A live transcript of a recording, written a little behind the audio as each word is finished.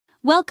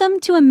Welcome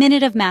to a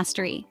Minute of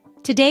Mastery.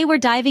 Today we're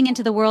diving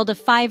into the world of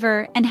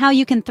Fiverr and how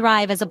you can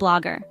thrive as a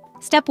blogger.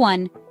 Step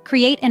 1.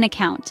 Create an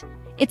account.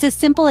 It's as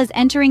simple as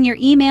entering your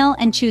email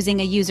and choosing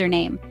a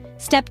username.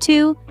 Step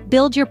 2.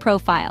 Build your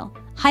profile.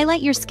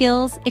 Highlight your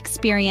skills,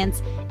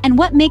 experience, and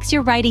what makes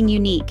your writing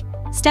unique.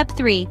 Step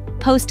 3.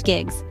 Post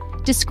gigs.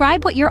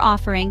 Describe what you're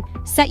offering,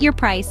 set your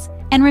price,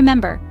 and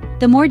remember,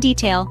 the more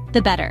detail,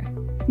 the better.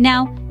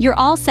 Now, you're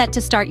all set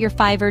to start your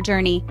Fiverr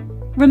journey.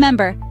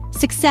 Remember,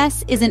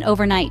 success isn't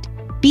overnight.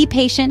 Be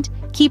patient,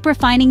 keep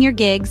refining your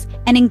gigs,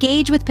 and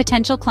engage with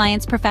potential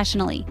clients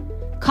professionally.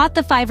 Caught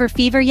the Fiverr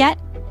fever yet?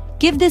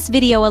 Give this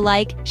video a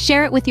like,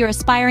 share it with your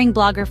aspiring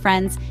blogger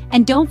friends,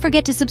 and don't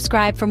forget to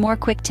subscribe for more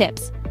quick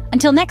tips.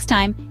 Until next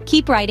time,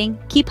 keep writing,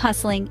 keep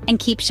hustling, and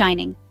keep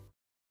shining.